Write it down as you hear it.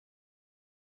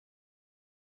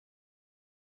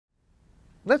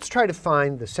let's try to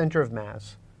find the center of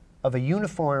mass of a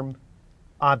uniform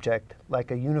object like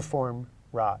a uniform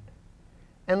rod.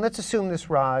 And let's assume this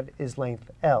rod is length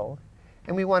L,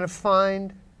 and we want to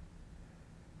find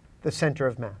the center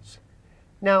of mass.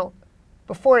 Now,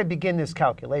 before I begin this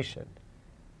calculation,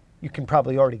 you can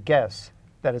probably already guess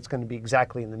that it's going to be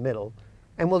exactly in the middle,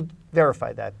 and we'll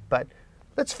verify that. But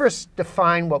let's first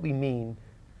define what we mean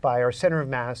by our center of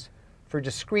mass for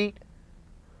discrete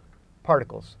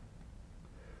particles.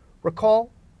 Recall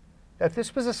that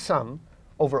this was a sum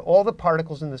over all the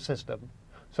particles in the system.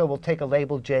 So we'll take a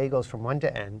label j goes from 1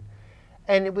 to n.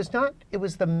 And it was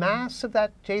the mass of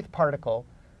that jth particle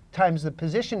times the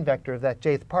position vector of that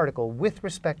jth particle with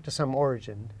respect to some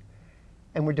origin.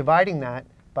 And we're dividing that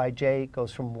by j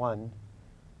goes from 1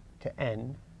 to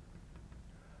n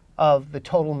of the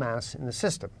total mass in the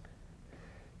system.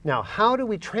 Now, how do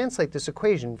we translate this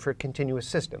equation for a continuous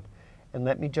system? And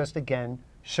let me just again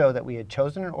show that we had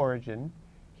chosen an origin.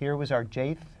 Here was our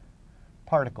jth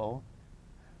particle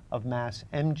of mass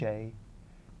mj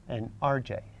and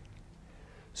rj.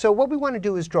 So what we want to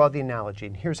do is draw the analogy,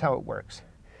 and here's how it works.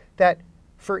 That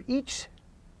for each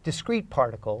discrete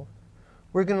particle,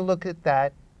 we're going to look at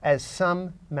that as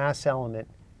some mass element,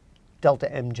 delta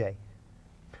mj.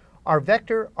 Our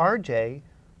vector rj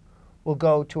will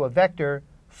go to a vector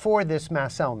for this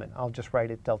mass element. I'll just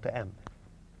write it delta m.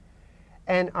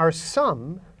 And our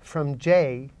sum from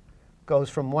j goes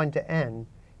from 1 to n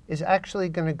is actually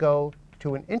going to go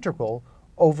to an integral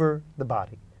over the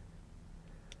body.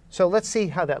 So let's see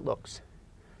how that looks.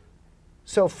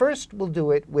 So first we'll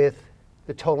do it with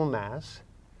the total mass.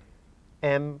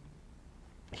 M,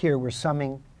 here we're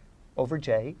summing over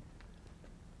j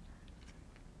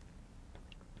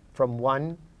from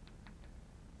 1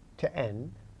 to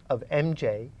n of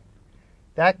mj.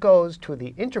 That goes to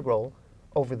the integral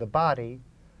over the body.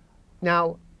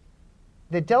 Now,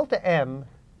 the delta m,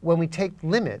 when we take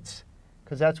limits,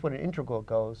 because that's what an integral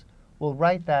goes, we'll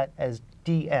write that as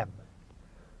dm.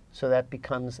 So that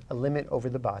becomes a limit over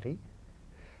the body.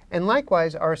 And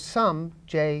likewise, our sum,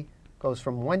 j goes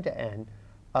from 1 to n,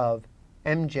 of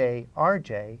mj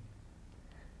rj,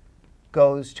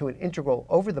 goes to an integral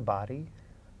over the body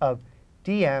of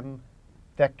dm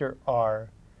vector r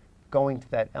going to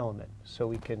that element. So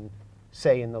we can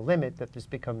say in the limit that this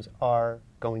becomes r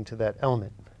going to that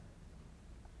element.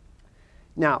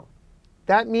 Now,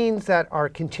 that means that our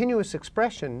continuous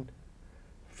expression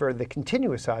for the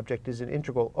continuous object is an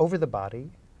integral over the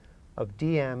body of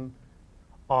dm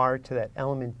r to that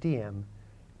element dm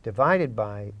divided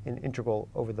by an integral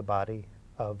over the body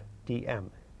of dm.